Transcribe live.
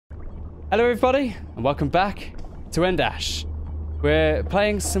Hello everybody, and welcome back to Endash. We're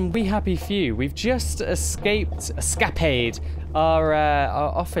playing some We Happy Few. We've just escaped our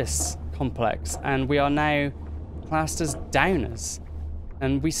office complex, and we are now classed as downers.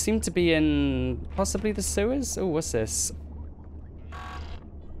 And we seem to be in possibly the sewers? Oh, what's this?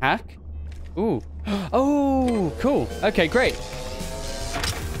 Hack? Ooh. Oh, cool. Okay, great.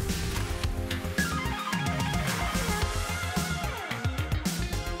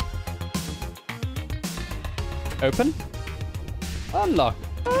 Open. Unlock.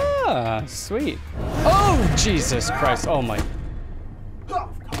 Ah, sweet. Oh, Jesus Christ. Oh, my.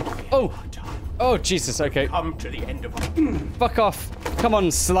 Oh. Oh, Jesus. Okay. Come to the end of Fuck off. Come on,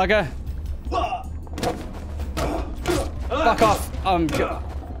 slugger. Fuck off.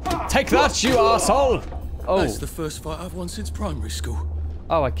 Take that, you arsehole. Oh. That's the first fight I've won since primary school.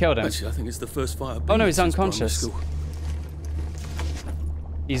 Oh, I killed him. Actually, I think it's the first fight I've been Oh, no, in he's since unconscious. primary school.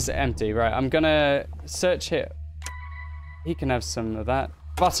 He's empty. Right, I'm gonna search here. He can have some of that.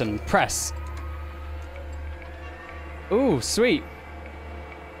 Button, press. Ooh, sweet.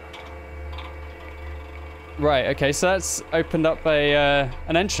 Right, okay, so that's opened up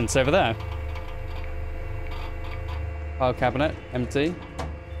an entrance over there. File cabinet, empty.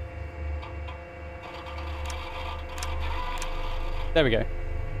 There we go.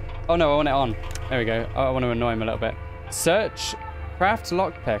 Oh no, I want it on. There we go. Oh, I want to annoy him a little bit. Search, craft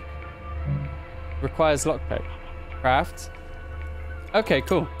lockpick. Requires lockpick. Craft. Okay,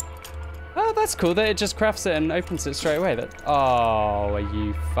 cool. Oh, that's cool that it just crafts it and opens it straight away. Oh, are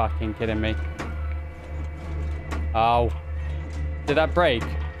you fucking kidding me? Oh. Did that break?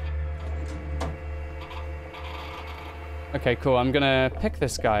 Okay, cool. I'm gonna pick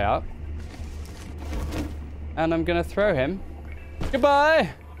this guy up. And I'm gonna throw him.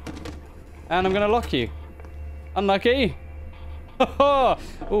 Goodbye! And I'm gonna lock you. Unlucky.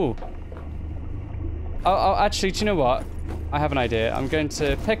 Ooh. Oh, actually, do you know what? I have an idea. I'm going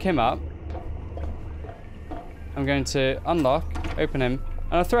to pick him up. I'm going to unlock, open him,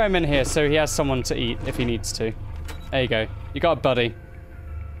 and I'll throw him in here so he has someone to eat if he needs to. There you go. You got a buddy.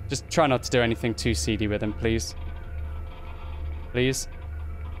 Just try not to do anything too seedy with him, please. Please.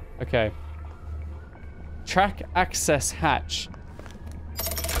 Okay. Track access hatch.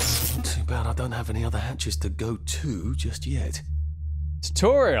 Too bad I don't have any other hatches to go to just yet.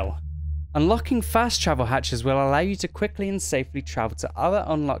 Tutorial. Unlocking fast travel hatches will allow you to quickly and safely travel to other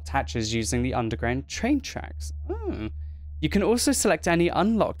unlocked hatches using the underground train tracks. You can also select any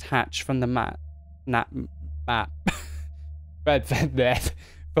unlocked hatch from the map.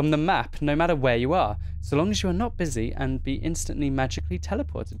 From the map, no matter where you are, so long as you are not busy and be instantly magically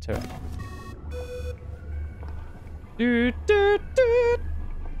teleported to it.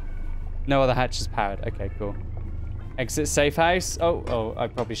 No other hatch is powered. Okay, cool. Exit safe house. Oh, I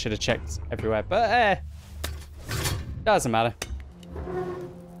probably should have checked everywhere, but doesn't matter.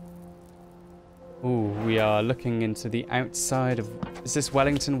 Ooh, we are looking into the outside of... Is this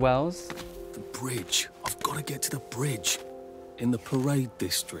Wellington Wells? The bridge. I've got to get to the bridge. In the parade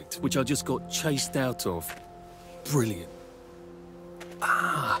district, which I just got chased out of. Brilliant.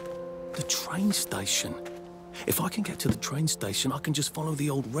 Ah, the train station. If I can get to the train station, I can just follow the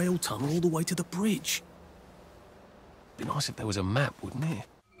old rail tunnel all the way to the bridge. Be nice if there was a map, wouldn't it?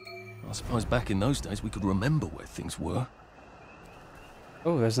 I suppose back in those days we could remember where things were.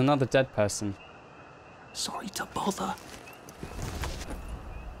 Oh, there's another dead person. Sorry to bother.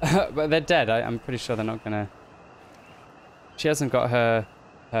 But they're dead. I'm pretty sure they're not gonna... She hasn't got her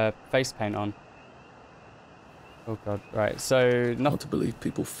face paint on. Oh god, right, so... Not to believe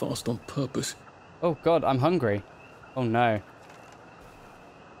people fast on purpose. Oh god, I'm hungry. Oh no.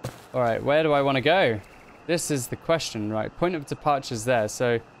 Alright, where do I want to go? This is the question, right? Point of departure's there,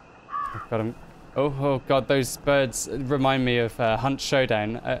 so... Oh god, oh god, those birds remind me of Hunt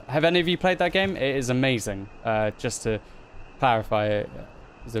Showdown. Have any of you played that game? It is amazing. Just to clarify,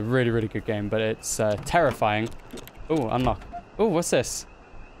 it's a really, really good game, but it's terrifying. Oh, unlock. Oh, what's this?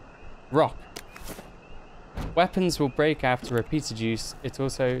 Rock. Weapons will break after repeated use. It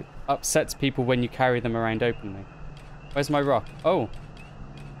also upsets people when you carry them around openly. Where's my rock? Oh.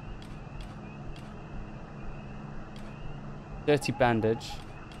 Dirty bandage.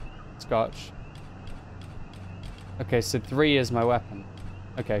 Scotch. Okay, so 3 is my weapon.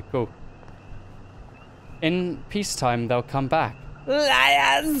 Okay, cool. In peacetime, they'll come back.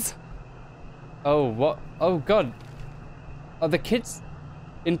 Liars! Oh, what? Oh, God. Are the kids...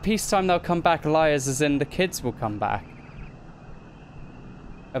 In peacetime, they'll come back. Liars as in the kids will come back.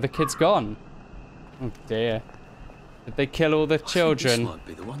 Are the kids gone? Oh, dear. Did they kill all the children? I think this might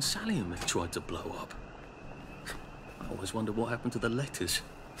be the one Sally and me tried to blow up. I always wonder what happened to the letters.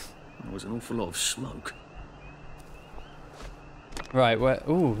 There was an awful lot of smoke. Right, where...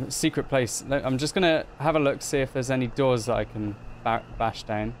 Ooh, secret place. I'm just gonna have a look, see if there's any doors that I can bash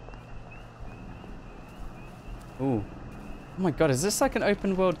down. Ooh. Oh my god, is this like an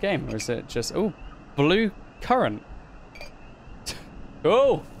open world game? Or is it just... Ooh, blue currant.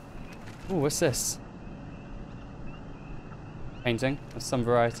 Oh! Ooh, what's this? Painting of some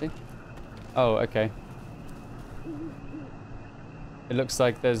variety. Oh, okay. It looks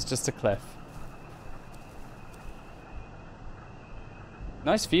like there's just a cliff.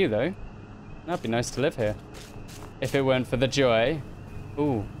 Nice view, though. That'd be nice to live here. If it weren't for the joy.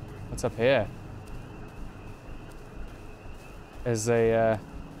 Ooh, what's up here? There's a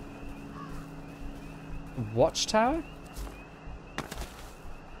watchtower?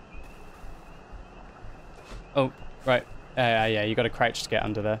 Oh, right. Yeah, you gotta crouch to get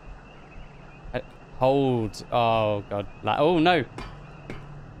under there. Hold. Oh, God. Oh, no.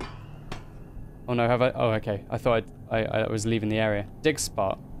 Oh, no, have I? Oh, okay. I thought I was leaving the area. Dig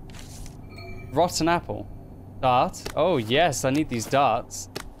spot. Rotten apple. Dart. Oh, yes, I need these darts.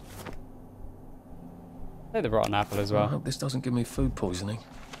 They're the rotten apple as well. I hope this doesn't give me food poisoning.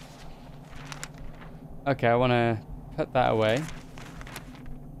 Okay, I want to put that away.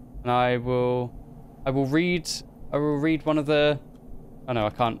 And I will read one of the... Oh, no, I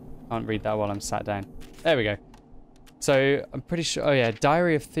can't read that while I'm sat down. There we go. So, I'm pretty sure... Oh, yeah.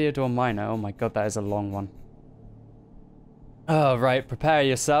 Diary of Theodore Minor. Oh, my God. That is a long one. Oh, right. Prepare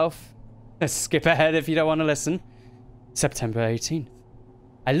yourself. Let's skip ahead if you don't want to listen. September 18th.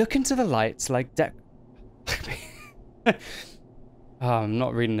 I look into the lights like oh, I'm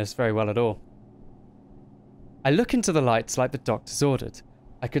not reading this very well at all. I look into the lights like the doctor's ordered.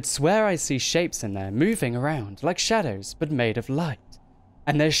 I could swear I see shapes in there moving around like shadows, but made of light.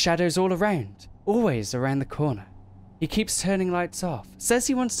 And there's shadows all around, always around the corner. He keeps turning lights off, says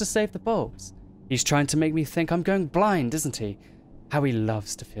he wants to save the bulbs. He's trying to make me think I'm going blind, isn't he? How he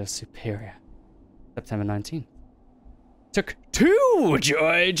loves to feel superior. September 19th. Took 2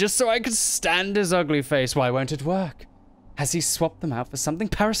 joy just so I could stand his ugly face. Why won't it work? Has he swapped them out for something?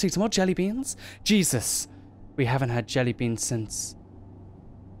 Paracetamol, jelly beans? Jesus, we haven't had jelly beans since...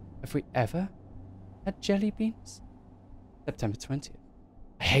 Have we ever had jelly beans? September 20th.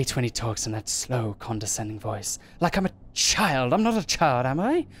 I hate when he talks in that slow, condescending voice. Like I'm a child. I'm not a child, am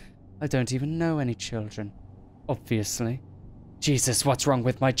I? I don't even know any children. Obviously. Jesus, what's wrong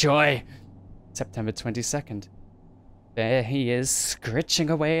with my joy? September 22nd. There he is, scritching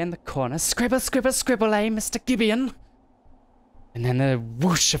away in the corner. Scribble, scribble, scribble, eh, Mr. Gibeon? And then the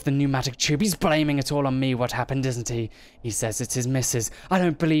whoosh of the pneumatic tube. He's blaming it all on me, what happened, isn't he? He says it's his missus. I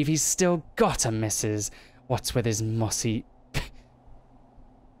don't believe he's still got a missus. What's with his mossy...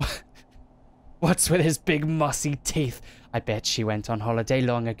 What's with his big mossy teeth? I bet she went on holiday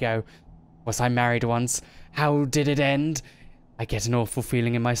long ago. Was I married once? How did it end? I get an awful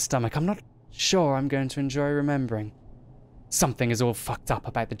feeling in my stomach. I'm not sure I'm going to enjoy remembering. Something is all fucked up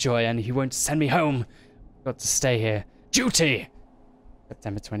about the joy and he won't send me home. Got to stay here. Duty!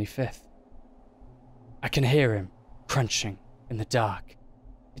 September 25th. I can hear him crunching in the dark.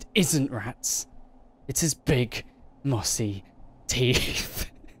 It isn't rats. It's his big, mossy teeth.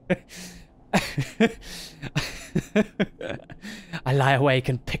 I lie awake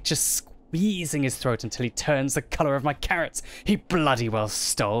and picture squeezing his throat until he turns the colour of my carrots. He bloody well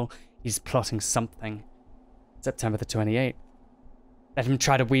stole. He's plotting something. September the 28th. Let him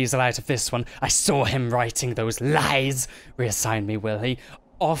try to weasel out of this one. I saw him writing those lies. Reassign me, will he?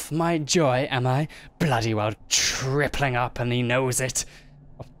 Off my joy, am I? Bloody well tripling up and he knows it.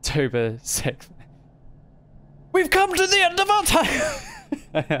 October 6th. We've come to the end of our time!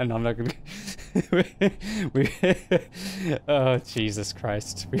 And I'm not gonna... Oh, Jesus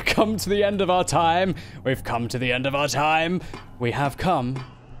Christ. We've come to the end of our time. We've come to the end of our time. We have come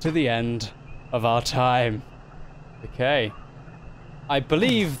to the end of our time. Okay. I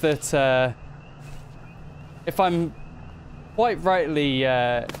believe that if I'm quite rightly,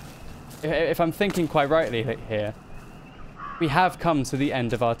 if I'm thinking quite rightly here, we have come to the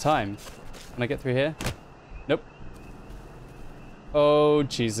end of our time. Can I get through here? Nope. Oh,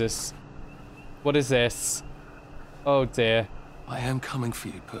 Jesus. What is this? Oh, dear. I am coming for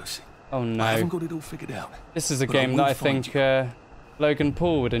you, Percy. Oh, no. I haven't got it all figured out. This is a game that I think Logan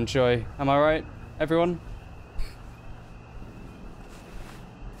Paul would enjoy. Am I right, everyone?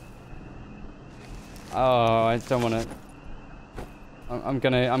 Oh, I don't want to... I'm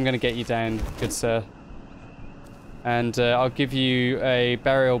gonna get you down, good sir. And I'll give you a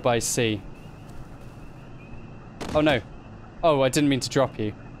burial by sea. Oh, no. Oh, I didn't mean to drop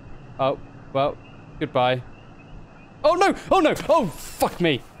you. Oh, well, goodbye. Oh, no! Oh, no! Oh, fuck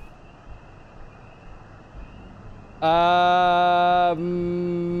me! I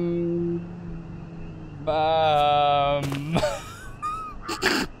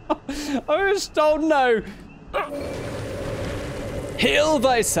was told no. Heal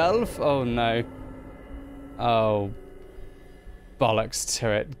thyself. Oh no. Oh. Bollocks to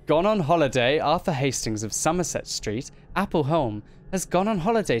it. Gone on holiday, Arthur Hastings of Somerset Street, Apple Home, has gone on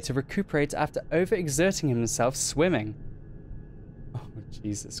holiday to recuperate after overexerting himself swimming. Oh,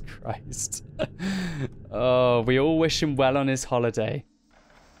 Jesus Christ. Oh, we all wish him well on his holiday.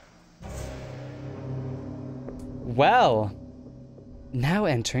 Well, now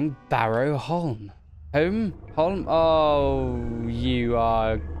entering Barrow Holm. Holm? Oh, you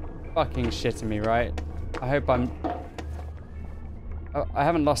are fucking shitting me, right? I hope I'm... Oh, I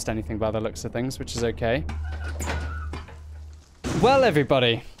haven't lost anything by the looks of things, which is okay. Well,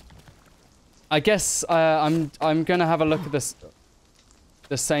 everybody, I guess I'm gonna have a look at this,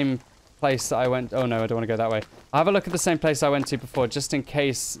 the same place that I went. Oh no, I don't want to go that way. I'll have a look at the same place I went to before, just in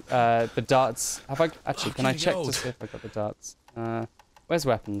case the darts. Have I actually? Can I check to see if I got the darts? Where's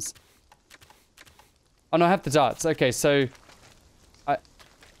weapons? Oh no, I have the darts. Okay, so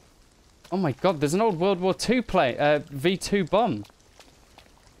oh my God, there's an old World War II V2 bomb.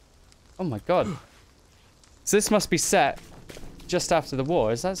 Oh my God. So this must be set just after the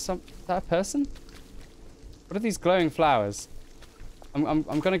war. Is that a person? What are these glowing flowers? I'm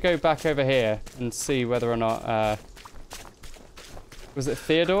gonna go back over here and see whether or not was it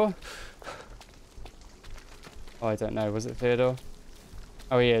Theodore? Oh, I don't know. Was it Theodore?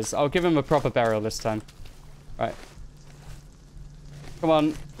 Oh, he is. I'll give him a proper burial this time. Right. Come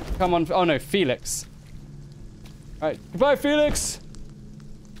on. Come on. Oh no, Felix. Alright. Goodbye, Felix!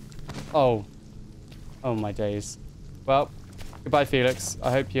 Oh. Oh my days. Well, goodbye, Felix.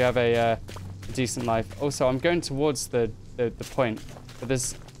 I hope you have a decent life. Also, I'm going towards the point. But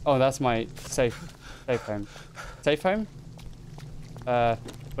there's... Oh, that's my safe home. Safe home?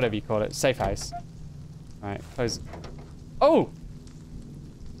 Whatever you call it. Safe house. Alright, close it. Oh!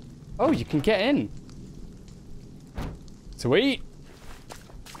 Oh, you can get in. Sweet!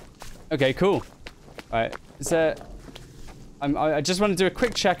 Okay, cool. Alright, is there... I just want to do a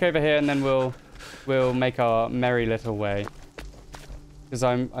quick check over here and then we'll make our merry little way. Because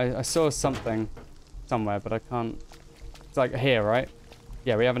I saw something somewhere, but I can't... It's like here, right?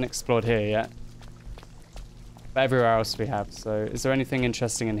 Yeah, we haven't explored here yet. But everywhere else we have. So is there anything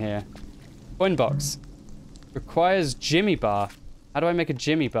interesting in here? Coin box. Requires Jimmy bar. How do I make a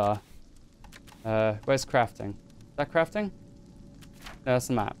Jimmy bar? Where's crafting? Is that crafting? No, that's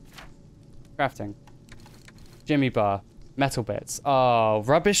the map. Crafting. Jimmy bar. Metal bits. Oh,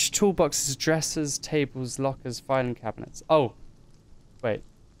 rubbish toolboxes, dressers, tables, lockers, filing cabinets. Oh. Wait.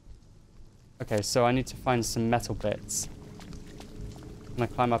 Okay, so I need to find some metal bits. Can I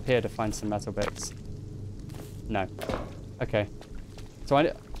climb up here to find some metal bits? No. Okay. So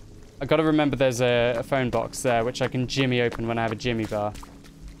I gotta remember there's a phone box there, which I can Jimmy open when I have a Jimmy bar.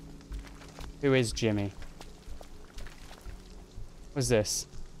 Who is Jimmy? What's this?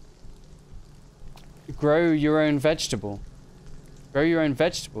 Grow your own vegetable. Grow your own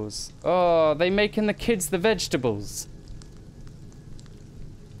vegetables. Oh, they making the kids the vegetables.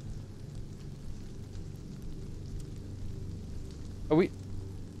 Are we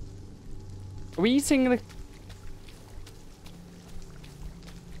eating the... Are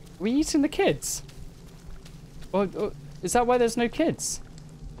we eating the kids? Or is that why there's no kids?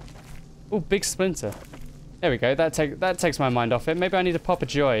 Oh, big splinter. There we go. That takes my mind off it. Maybe I need to pop a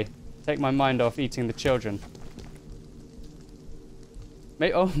joy. Take my mind off eating the children.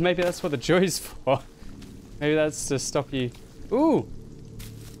 Maybe that's what the joy's for. Maybe that's to stop you. Ooh.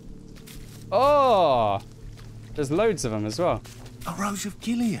 Oh. There's loads of them as well. A rose of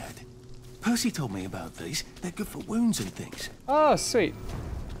Gilead. Percy told me about these. They're good for wounds and things. Oh, sweet.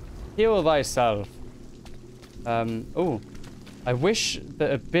 Heal thyself. Oh. I wish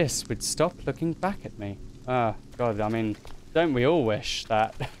the abyss would stop looking back at me. Ah, God, I mean, don't we all wish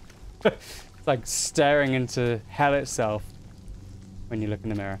that? It's like staring into hell itself when you look in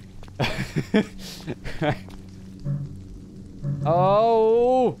the mirror.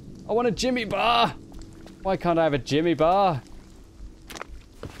 Oh, I want a Jimmy bar. Why can't I have a Jimmy bar?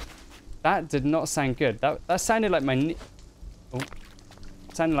 That did not sound good. That sounded like my knee. Oh,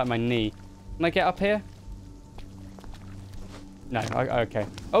 it sounded like my knee. Can I get up here? No, okay.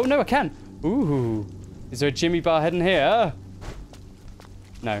 Oh, no, I can. Ooh. Is there a Jimmy bar heading here?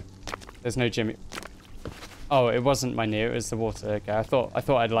 No, there's no Jimmy. Oh, it wasn't my knee, it was the water. Okay, I thought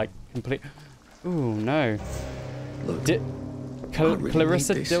I'd like complete... Ooh, no. Look, really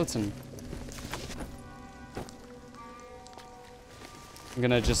Clarissa Dilton. I'm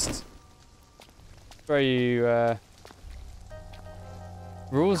gonna just throw you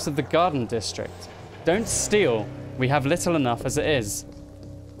Rules of the garden district. Don't steal. We have little enough as it is.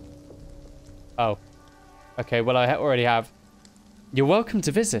 Oh. Okay, well, I already have. You're welcome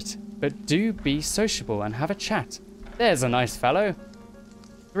to visit, but do be sociable and have a chat. There's a nice fellow.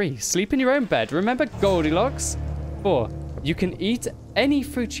 3. Sleep in your own bed. Remember Goldilocks? 4. You can eat any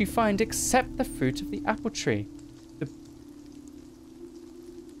fruit you find except the fruit of the apple tree. The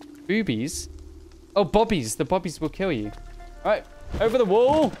boobies? Oh, bobbies. The bobbies will kill you. All right, over the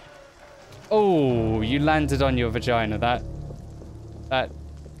wall. Oh, you landed on your vagina. That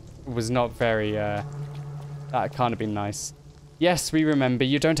was not very, that can't have been nice. Yes, we remember.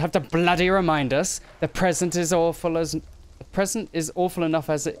 You don't have to bloody remind us. The present is awful enough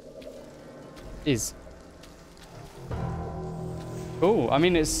as it is. Oh, I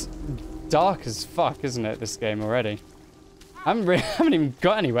mean, it's dark as fuck, isn't it, this game already? I haven't even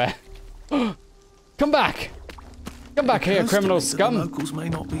got anywhere. Come back! Come back here, criminal scum! The locals may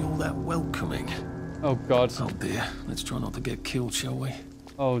not be all that welcoming. Oh, God. Oh, dear. Let's try not to get killed, shall we?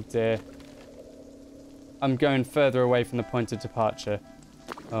 Oh, dear. I'm going further away from the point of departure.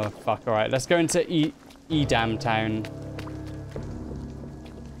 Oh, fuck. All right, let's go into Edam Town.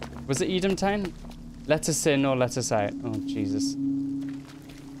 Was it Edam Town? Let us in or let us out. Oh, Jesus.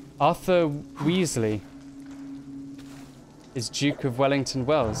 Arthur Weasley is Duke of Wellington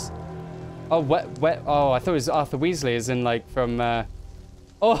Wells. Oh, oh, I thought it was Arthur Weasley, as in like from.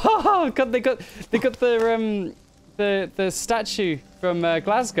 Oh, God! They got the statue from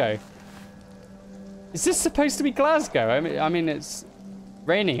Glasgow. Is this supposed to be Glasgow? I mean, it's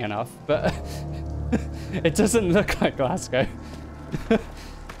raining enough, but it doesn't look like Glasgow.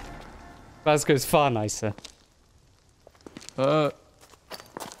 Glasgow's far nicer. Hello?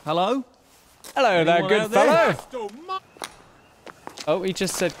 Hello Anyone there, good out there? fellow. Oh, he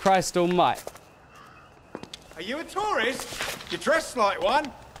just said Christ almighty. Are you a tourist? You dress like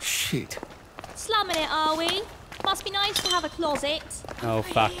one. Shit. Slumming it, are we? Must be nice to have a closet. Oh,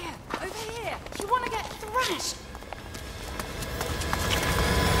 fuck. Over here. Do you want to get thrashed?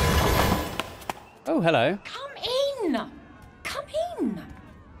 Oh, hello. Come in. Come in.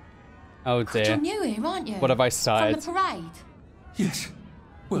 Oh, God, you're dear. new here, aren't you? What have I started? From the parade. Yes.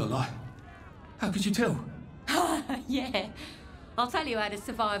 Well, how could you tell? Yeah. I'll tell you how to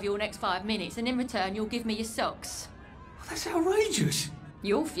survive your next 5 minutes, and in return, you'll give me your socks. Well, that's outrageous.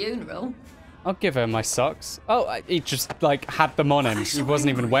 Your funeral. I'll give her my socks. Oh, he just, like, had them on him. He wasn't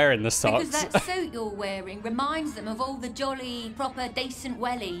even wearing the socks. Because that suit you're wearing reminds them of all the jolly, proper, decent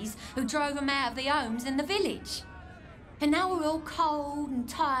wellies who drove them out of their homes in the village. And now we're all cold and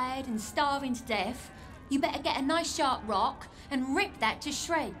tired and starving to death. You better get a nice sharp rock and rip that to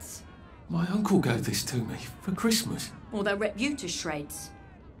shreds. My uncle gave this to me for Christmas. Or they'll rip you to shreds.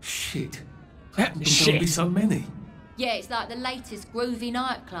 Shit. There haven't been gonna be so many. Yeah, it's like the latest groovy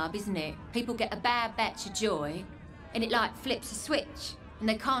nightclub, isn't it? People get a bad batch of joy, and it like flips a switch, and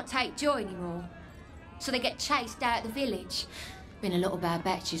they can't take joy anymore. So they get chased out of the village. Been a lot of bad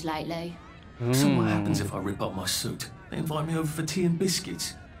batches lately. So what happens if I rip up my suit? They invite me over for tea and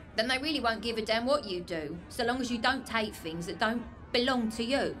biscuits. Then they really won't give a damn what you do, so long as you don't take things that don't belong to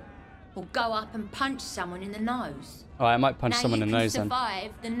you. Or go up and punch someone in the nose. Oh, I might punch someone in the nose Now then. you can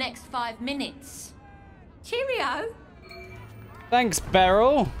survive the next 5 minutes. Cheerio! Thanks,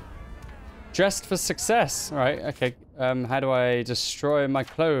 Beryl. Dressed for success. All right, okay. How do I destroy my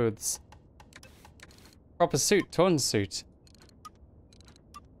clothes? Proper suit, torn suit.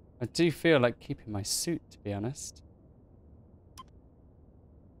 I do feel like keeping my suit, to be honest.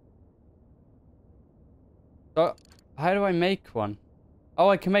 So, how do I make one? Oh,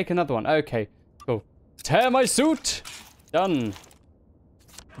 I can make another one. Okay, cool. Tear my suit! Done.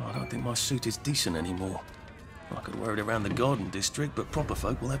 I don't think my suit is decent anymore. I could wear it around the garden district, but proper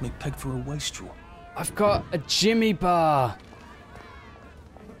folk will have me pegged for a wastrel. I've got a Jimmy bar.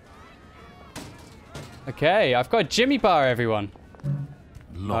 Okay, I've got a Jimmy bar, everyone.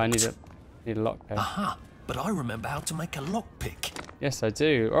 Locked. Oh, I need a lockpick. Aha! But I remember how to make a lockpick. Yes, I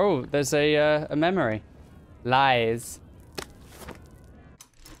do. Oh, there's a memory. Lies.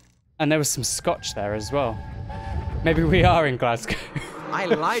 And there was some scotch there as well. Maybe we are in Glasgow. I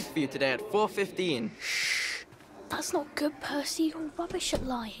lied for you today at 4:15. That's not good, Percy. You're rubbish at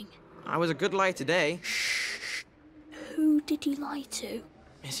lying. I was a good lie today. Who did you lie to?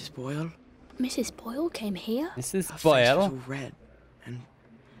 Mrs. Boyle. Mrs. Boyle came here? Mrs. Her face was Boyle. all red,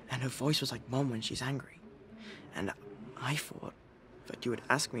 and her voice was like Mom when she's angry. And I thought that you would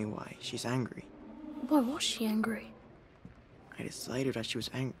ask me why she's angry. Why was she angry? I decided that she was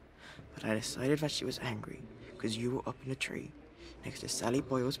angry, but I decided that she was angry because you were up in a tree, next to Sally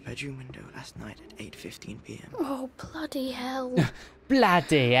Boyle's bedroom window last night at 8:15 p.m. Oh, bloody hell.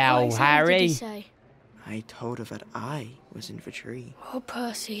 Bloody What hell, exactly did Harry. you say? I told her that I was in for tree. Oh,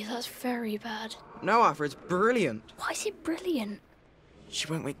 Percy, that's very bad. No, Arthur, it's brilliant. Why is it brilliant? She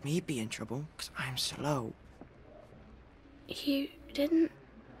won't make me be in trouble, because I'm slow. You didn't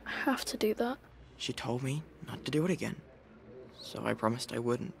have to do that. She told me not to do it again. So I promised I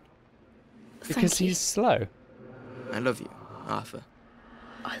wouldn't. Because Thank you. he's slow. I love you, Arthur.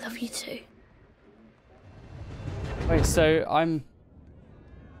 I love you too. Wait, so I'm...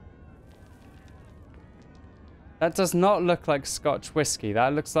 That does not look like Scotch whiskey.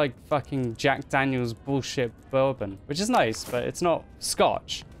 That looks like fucking Jack Daniel's bullshit bourbon. Which is nice, but it's not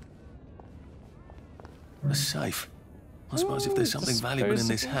Scotch. A safe. I suppose if there's something valuable in this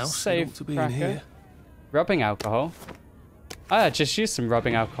Disposable house, it safe ought to be cracker. in here. Rubbing alcohol. I just used some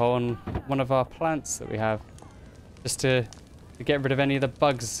rubbing alcohol on one of our plants that we have. Just to get rid of any of the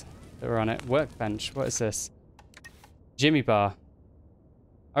bugs that were on it. Workbench. What is this? Jimmy bar.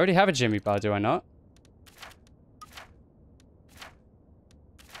 I already have a Jimmy bar, do I not?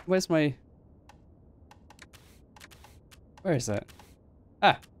 Where's my... Where is it?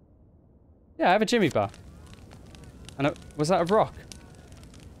 Ah. Yeah, I have a Jimmy bar. And was that a rock?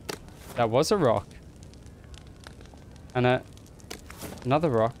 That was a rock. And another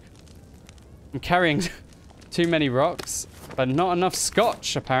rock. I'm carrying too many rocks, but not enough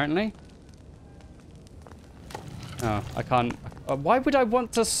scotch, apparently. Oh, I can't... why would I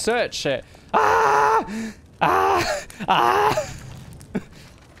want to search it? Ah! Ah! Ah!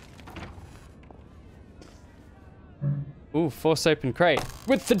 Ooh, force open crate.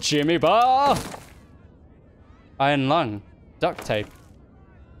 With the Jimmy bar! Iron lung. Duct tape.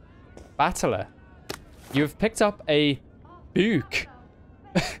 Battler. You have picked up a book.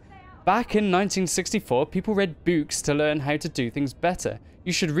 Back in 1964, people read books to learn how to do things better.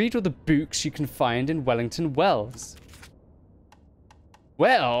 You should read all the books you can find in Wellington Wells.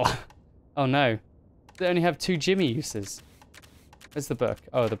 Well. Oh no. They only have 2 Jimmy uses. Where's the book?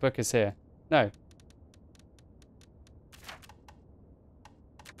 Oh, the book is here. No.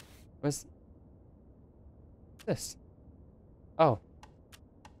 Where's this? Oh.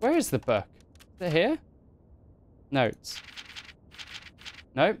 Where is the book? Is it here? Notes.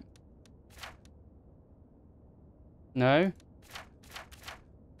 Nope. No.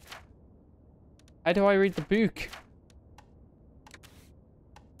 How do I read the book?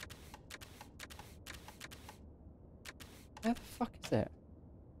 Where the fuck is it?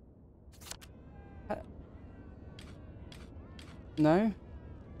 No.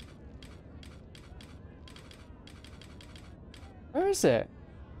 Where is it?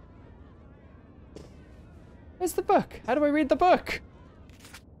 Where's the book? How do I read the book?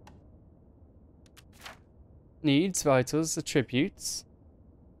 Needs, vitals, attributes.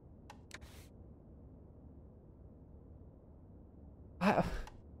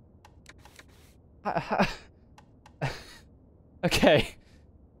 Okay.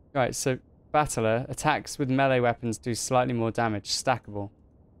 Right, so battler. Attacks with melee weapons do slightly more damage. Stackable.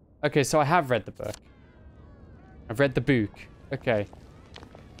 Okay, so I have read the book. I've read the book. Okay.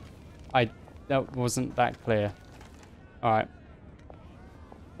 That wasn't that clear. Alright.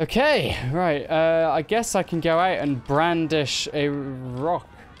 Okay, right. I guess I can go out and brandish a rock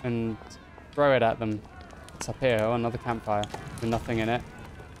and throw it at them. It's up here. Oh, another campfire with nothing in it.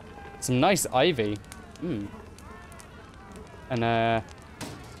 Some nice ivy. Hmm. And,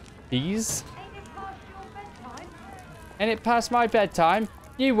 these. Ain't it past my bedtime?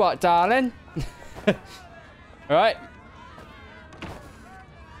 You what, darling? Alright.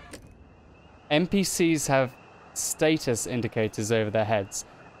 NPCs have status indicators over their heads.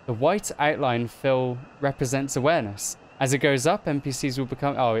 The white outline fill represents awareness. As it goes up, NPCs will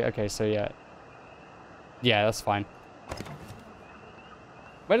become... Oh, okay, so yeah. Yeah, that's fine.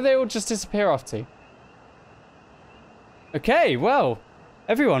 Where do they all just disappear off to? Okay, well,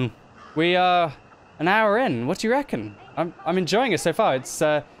 everyone, we are an hour in. What do you reckon? I'm enjoying it so far. It's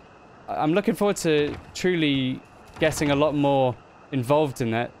I'm looking forward to truly getting a lot more involved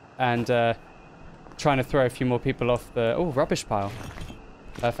in it and trying to throw a few more people off the... Oh, rubbish pile.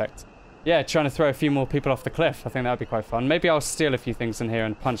 Perfect. Yeah, trying to throw a few more people off the cliff. I think that would be quite fun. Maybe I'll steal a few things in here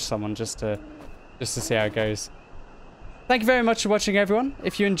and punch someone just to see how it goes. Thank you very much for watching, everyone.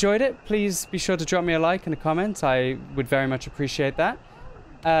 If you enjoyed it, please be sure to drop me a like and a comment. I would very much appreciate that.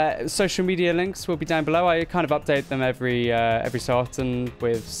 Social media links will be down below. I kind of update them every so often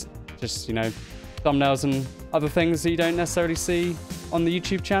with just, you know, thumbnails and other things that you don't necessarily see on the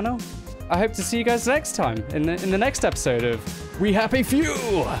YouTube channel. I hope to see you guys next time in the next episode of We Happy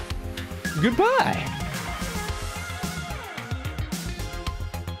Few. Goodbye.